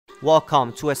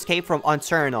Welcome to Escape from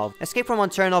Unturnov. Escape from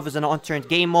Unturnov is an Unturned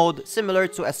game mode similar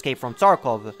to Escape from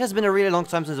Tarkov. It has been a really long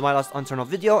time since my last Unturnov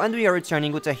video and we are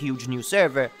returning with a huge new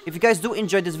server. If you guys do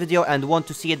enjoy this video and want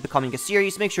to see it becoming a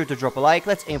series, make sure to drop a like.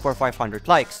 Let's aim for 500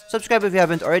 likes. Subscribe if you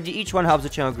haven't already, each one helps the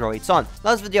channel grow a ton.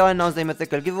 Last video I announced a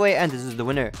mythical giveaway and this is the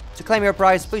winner. To claim your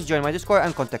prize, please join my Discord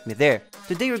and contact me there.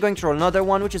 Today we're going to roll another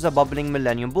one, which is a bubbling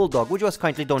Millennium Bulldog, which was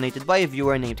kindly donated by a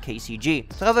viewer named KCG.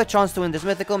 To have a chance to win this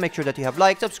mythical, make sure that you have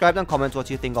liked, subscribed and comment what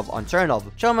you think of Unturnov.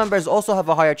 Channel members also have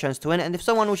a higher chance to win, and if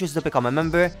someone wishes to become a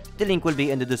member, the link will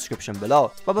be in the description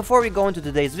below. But before we go into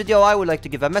today's video, I would like to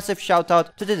give a massive shout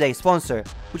out to today's sponsor,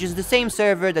 which is the same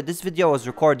server that this video was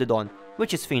recorded on,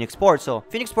 which is Phoenix Porto.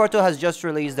 Phoenix Porto has just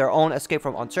released their own Escape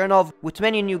from Unturnov with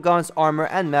many new guns, armor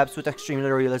and maps with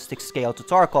extremely realistic scale to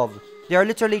Tarkov. They are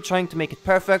literally trying to make it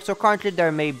perfect, so currently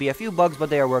there may be a few bugs, but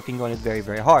they are working on it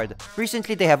very hard.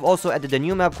 Recently they have also added a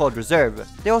new map called Reserve.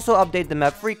 They also update the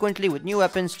map frequently with new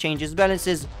weapons, changes,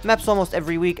 balances, maps almost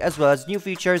every week, as well as new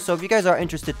features. So if you guys are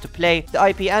interested to play, the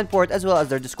IP and port as well as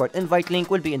their Discord invite link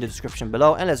will be in the description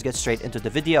below, and let's get straight into the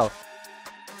video.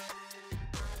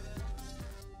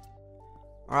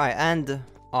 Alright, and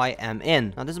I am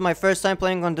in. Now this is my first time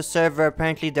playing on the server.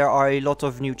 Apparently there are a lot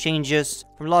of new changes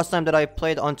from last time that I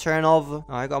played on Unturnov.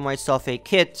 I got myself a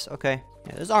kit. Okay.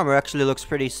 Yeah, this armor actually looks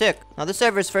pretty sick. Now the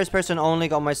server is first person only.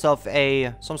 Got myself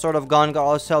some sort of gun. Got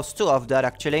ourselves two of that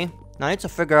actually. Now I need to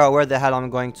figure out where the hell I'm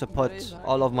going to put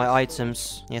all of my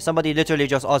items. Yeah, somebody literally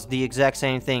just asked the exact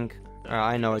same thing.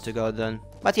 I know where to go then.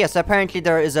 But yes, apparently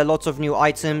there is a lot of new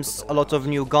items, a lot of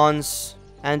new guns.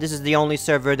 And this is the only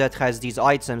server that has these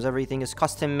items. Everything is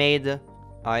custom made.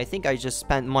 I think I just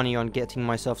spent money on getting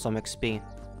myself some XP.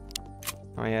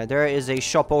 Oh yeah, there is a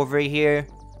shop over here.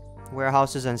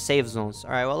 Warehouses and save zones.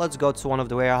 Alright, well let's go to one of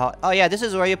the warehouse. Oh yeah, this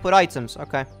is where you put items.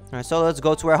 Okay. Alright, so let's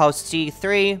go to warehouse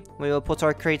C3. We will put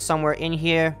our crate somewhere in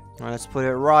here. Alright, let's put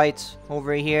it right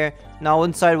over here. Now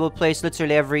inside we'll place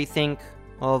literally everything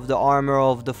of the armor,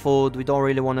 of the food. We don't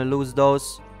really want to lose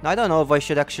those. Now I don't know if I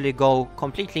should actually go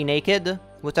completely naked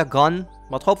with a gun,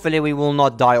 but hopefully we will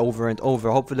not die over and over.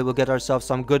 Hopefully we'll get ourselves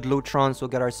some good lootrons. We'll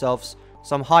get ourselves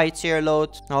some high tier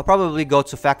loot. I'll probably go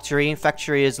to factory.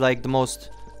 Factory is like the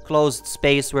most closed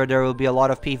space where there will be a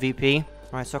lot of PvP.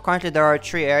 Alright, so currently there are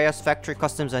 3 areas: factory,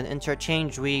 customs and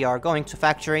interchange. We are going to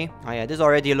factory. Oh yeah, this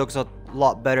already looks a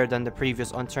lot better than the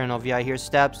previous Unturnov. Yeah, I hear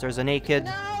steps. There's a naked.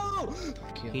 No!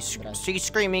 He's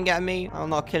screaming at me. I'll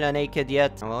not kill a naked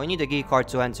yet. Well, we need a key card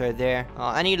to enter there.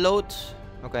 Any loot?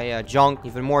 Okay, yeah, junk.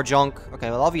 Even more junk.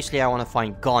 Okay, well, obviously I want to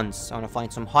find guns. I want to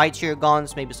find some high tier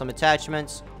guns, maybe some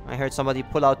attachments. I heard somebody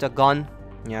pull out a gun.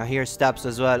 Yeah, I hear steps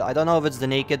as well. I don't know if it's the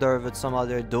naked or if it's some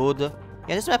other dude.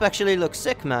 Yeah, this map actually looks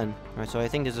sick, man. Alright, so I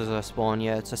think this is a spawn.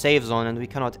 Yeah, it's a save zone and we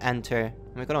cannot enter.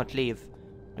 We cannot leave.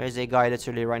 There's a guy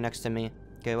literally right next to me.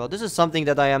 Okay, well, this is something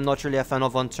that I am not really a fan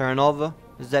of on Unturnov.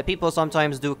 Is that people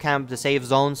sometimes do camp the save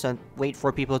zones and wait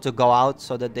for people to go out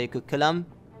so that they could kill them.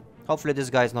 Hopefully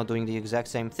this guy's not doing the exact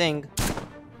same thing.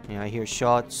 Yeah, I hear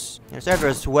shots. The server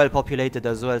is well populated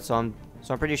as well, so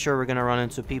I'm pretty sure we're gonna run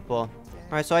into people.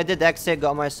 Alright, so I did exit,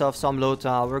 got myself some loot.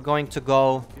 We're going to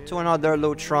go to another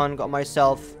loot run. Got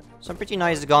myself some pretty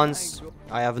nice guns.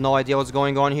 I have no idea what's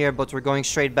going on here, but we're going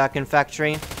straight back in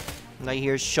factory. And I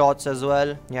hear shots as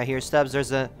well. Yeah, I hear steps. There's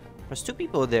 2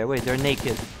 people there. Wait, they're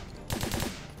naked.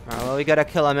 Alright, well, we gotta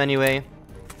kill them anyway.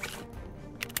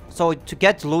 So to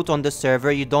get loot on this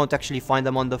server, you don't actually find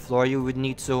them on the floor. You would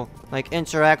need to like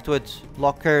interact with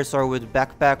lockers or with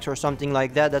backpacks or something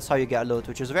like that. That's how you get loot,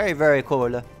 which is very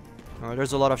cool.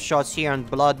 There's a lot of shots here and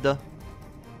blood. A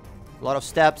lot of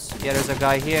steps. Yeah, there's a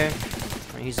guy here.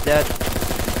 He's dead.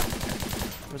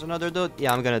 There's another dude.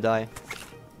 Yeah, I'm gonna die.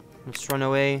 Let's run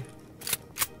away.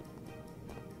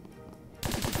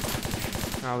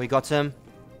 We got him.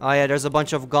 Oh yeah, there's a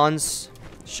bunch of guns.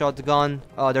 Shotgun.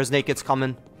 Oh, there's nakeds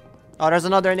coming. Oh, there's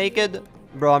another naked.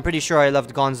 Bro, I'm pretty sure I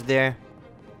left guns there.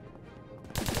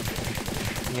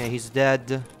 Yeah, he's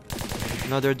dead.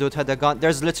 Another dude had a gun.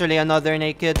 There's literally another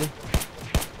naked.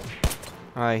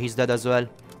 Alright, he's dead as well.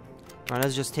 Alright,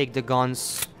 let's just take the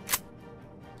guns.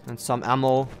 And some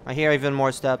ammo. I hear even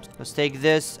more steps. Let's take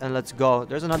this and let's go.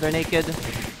 There's another naked.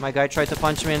 My guy tried to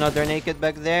punch me. Another naked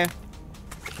back there.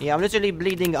 Yeah, I'm literally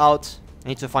bleeding out. I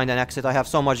need to find an exit. I have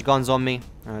so much guns on me.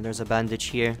 There's a bandage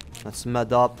here. Let's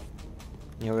med up.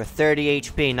 Yeah, we're 30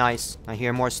 HP. Nice. I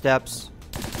hear more steps.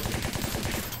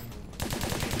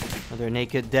 Another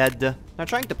naked dead. They're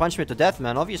trying to punch me to death,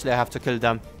 man. Obviously, I have to kill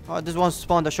them. Oh, this one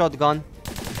spawned a shotgun.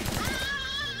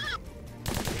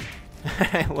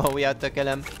 Well, we had to kill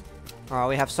him. Alright,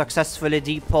 we have successfully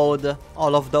depoted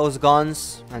all of those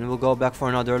guns, and we'll go back for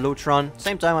another loot run.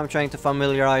 Same time, I'm trying to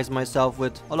familiarize myself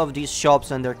with all of these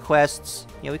shops and their quests.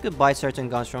 Yeah, we could buy certain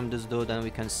guns from this dude, and we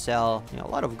can sell, you know, a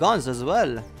lot of guns as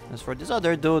well. As for this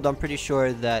other dude, I'm pretty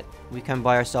sure that we can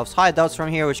buy ourselves hideouts from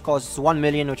here, which costs 1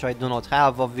 million, which I do not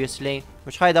have, obviously.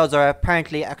 Which hideouts are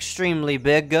apparently extremely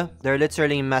big. They're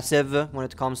literally massive when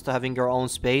it comes to having your own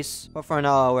space. But for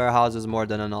now, a warehouse is more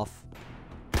than enough.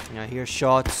 Yeah, here's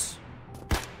shots.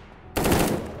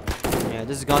 Yeah,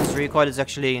 this gun's recoil is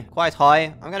actually quite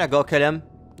high. I'm gonna go kill him.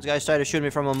 This guy's trying to shoot me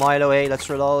from a mile away. Let's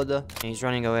reload. And he's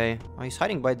running away. Oh, he's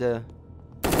hiding by the...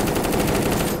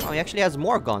 Oh, he actually has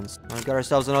more guns. We got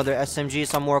ourselves another SMG,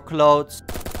 some more clothes.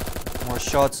 More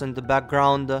shots in the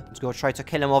background. Let's go try to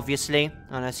kill him, obviously.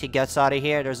 Unless he gets out of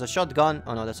here. There's a shotgun.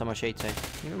 Oh no, that's a machete.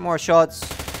 Even more shots.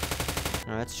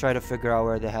 Now, let's try to figure out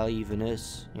where the hell he even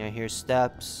is. Yeah, here's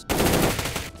steps.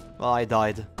 Well, I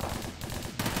died.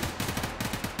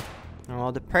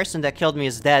 Well, the person that killed me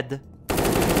is dead.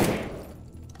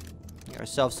 Get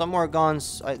ourselves some more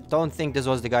guns. I don't think this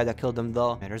was the guy that killed him,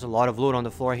 though. Yeah, there's a lot of loot on the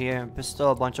floor here.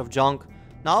 Pistol, a bunch of junk.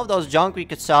 Now, all of those junk we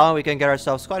could sell. We can get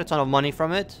ourselves quite a ton of money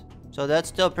from it. So that's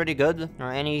still pretty good.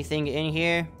 Or anything in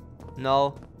here?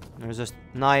 No. There's a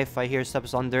knife. I hear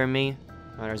steps under me.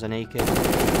 Oh, there's an AK.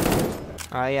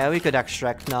 Alright, yeah, we could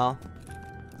extract now.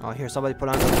 Oh, here, somebody put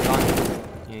on the gun.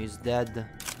 Yeah, he's dead.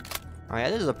 Alright,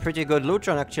 this is a pretty good loot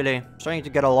run, actually. Starting to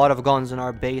get a lot of guns in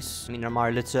our base. I mean, in our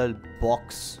little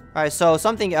box. Alright, so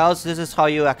something else. This is how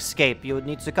you escape. You would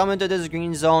need to come into this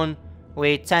green zone,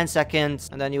 wait 10 seconds,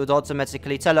 and then you would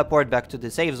automatically teleport back to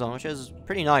the safe zone, which is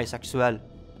pretty nice, actually.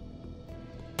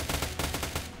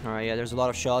 Alright, yeah, there's a lot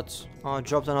of shots. Oh,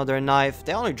 dropped another knife.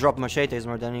 They only drop machetes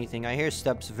more than anything. I hear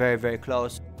steps very, very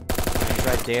close. He's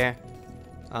right there.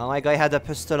 My guy had a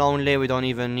pistol only. We don't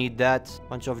even need that.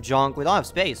 Bunch of junk. We don't have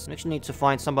space. We actually need to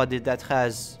find somebody that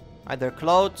has either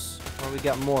clothes or we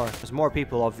get more. There's more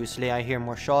people, obviously. I hear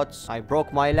more shots. I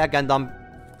broke my leg and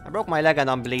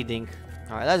I'm bleeding.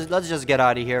 Alright, let's just get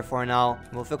out of here for now.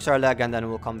 We'll fix our leg and then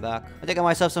we'll come back. I take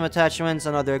myself some attachments,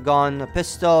 another gun, a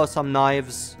pistol, some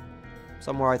knives.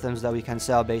 Some more items that we can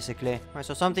sell, basically. Alright,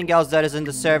 so something else that is in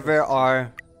the server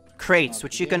are crates,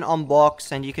 which you can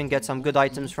unbox and you can get some good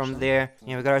items from there.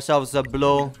 Yeah, we got ourselves a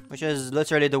blue, which is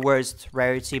literally the worst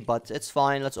rarity, but it's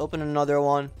fine. Let's open another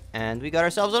one. And we got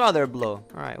ourselves another blue.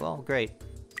 Alright, well, great.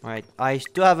 Alright, I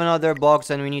do have another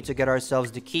box and we need to get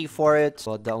ourselves the key for it.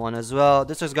 Got that one as well.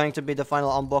 This is going to be the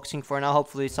final unboxing for now.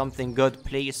 Hopefully something good,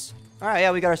 please. Alright,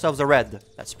 yeah, we got ourselves a red.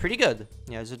 That's pretty good.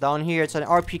 Yeah, so down here, it's an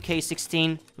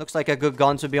RPK-16. Looks like a good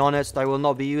gun, to be honest. I will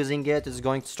not be using it. It's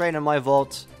going straight in my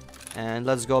vault. And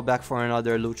let's go back for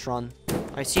another loot run.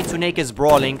 I see two nakeds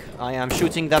brawling. I am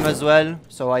shooting them as well,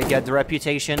 so I get the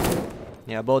reputation.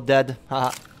 Yeah, both dead.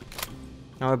 Haha.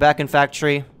 Now we're back in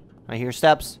factory. I hear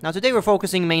steps. Now today we're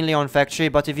focusing mainly on factory,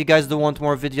 but if you guys do want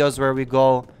more videos where we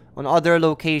go on other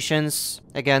locations,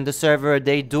 again, the server,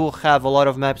 they do have a lot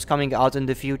of maps coming out in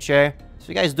the future. So if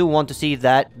you guys do want to see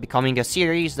that becoming a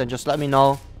series, then just let me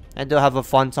know. I do have a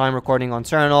fun time recording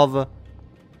Unturnov.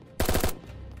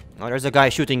 Oh, there's a guy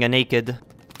shooting a naked.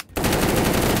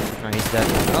 Oh, he's dead.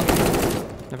 Oh,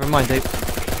 never mind.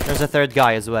 There's a third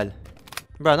guy as well.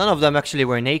 Bro, none of them actually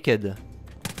were naked.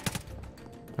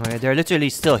 Oh, yeah, they're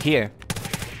literally still here.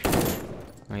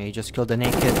 Oh, yeah, he just killed a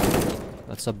naked.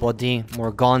 That's a body.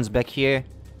 More guns back here.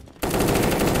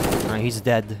 Oh, he's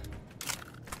dead.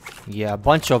 Yeah, a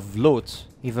bunch of loot.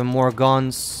 Even more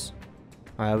guns.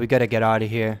 Alright, we gotta get out of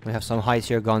here. We have some high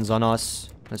tier guns on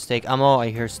us. Let's take ammo. I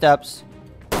hear steps.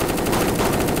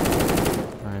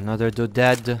 Another dude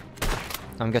dead.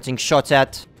 I'm getting shot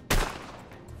at.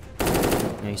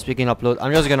 Yeah, he's picking up loot.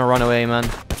 I'm just gonna run away, man.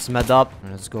 Let's med up.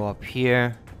 Let's go up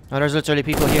here. Oh, there's literally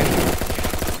people here.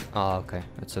 Oh, okay.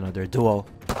 It's another duo.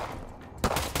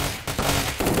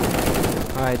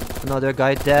 Alright, another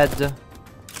guy dead.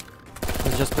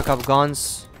 Let's just pick up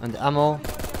guns and ammo.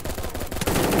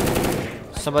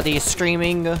 Somebody is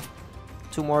screaming.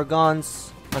 Two more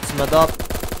guns. Let's med up.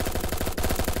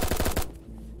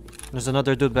 There's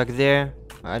another dude back there.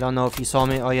 I don't know if he saw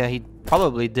me. Oh yeah, he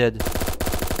probably did.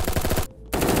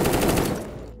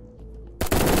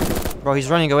 Bro, he's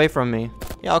running away from me.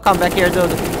 Yeah, I'll come back here,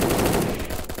 dude.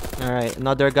 Alright,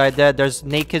 another guy dead. There's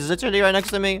nakeds literally right next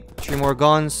to me. 3 more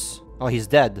guns. Oh, he's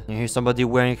dead. I hear somebody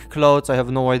wearing clothes. I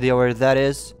have no idea where that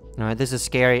is. Alright, this is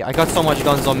scary. I got so much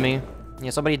guns on me. Yeah,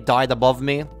 somebody died above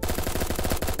me.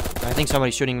 I think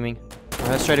somebody's shooting me. Alright,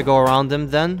 let's try to go around him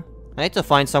then. I need to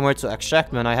find somewhere to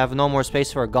extract, man. I have no more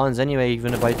space for guns anyway,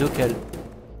 even if I do kill.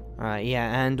 Alright,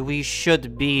 yeah, and we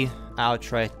should be out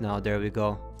right now. There we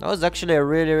go. That was actually a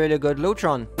really, really good loot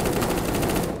run.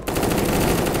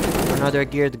 Another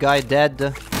geared guy dead.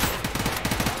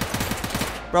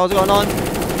 Bro, what's going on?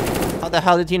 How the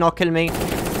hell did he not kill me?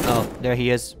 Oh, there he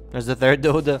is. There's the third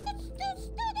dude.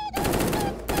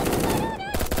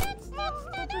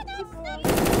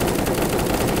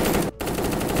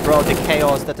 Bro, the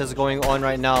chaos that is going on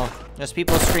right now. There's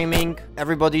people screaming.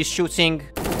 Everybody's shooting.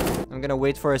 I'm gonna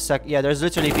wait for a sec. Yeah, there's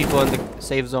literally people in the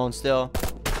safe zone still.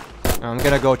 I'm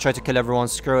gonna go try to kill everyone.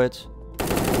 Screw it.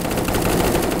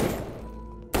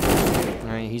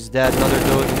 Alright, he's dead. Another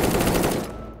dude.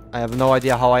 I have no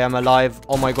idea how I am alive.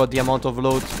 Oh my god, the amount of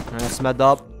loot. Alright, let's med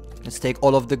up. Let's take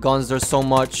all of the guns. There's so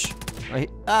much.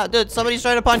 Ah, dude, somebody's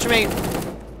trying to punch me.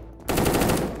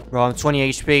 Bro, I'm 20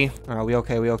 HP. Alright, we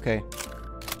okay, we okay.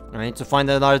 I need to find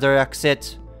another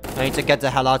exit. I need to get the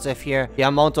hell out of here. The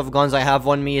amount of guns I have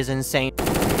on me is insane.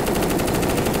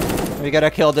 We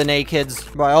gotta kill the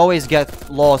nakeds. Bro, I always get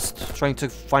lost trying to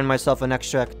find myself an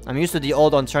extract. I'm used to the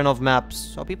old Unturnov maps,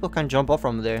 so people can jump off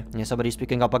from there. Yeah, somebody's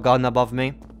picking up a gun above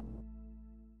me.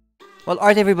 Well,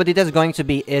 alright everybody, that's going to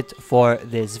be it for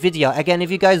this video. Again,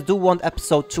 if you guys do want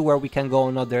episode 2 where we can go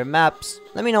on other maps,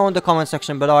 let me know in the comment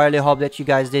section below. I really hope that you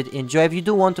guys did enjoy. If you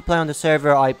do want to play on the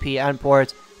server, IP and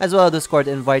port, as well as Discord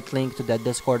invite, link to that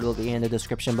Discord will be in the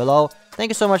description below. Thank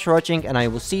you so much for watching, and I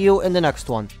will see you in the next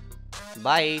one.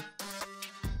 Bye!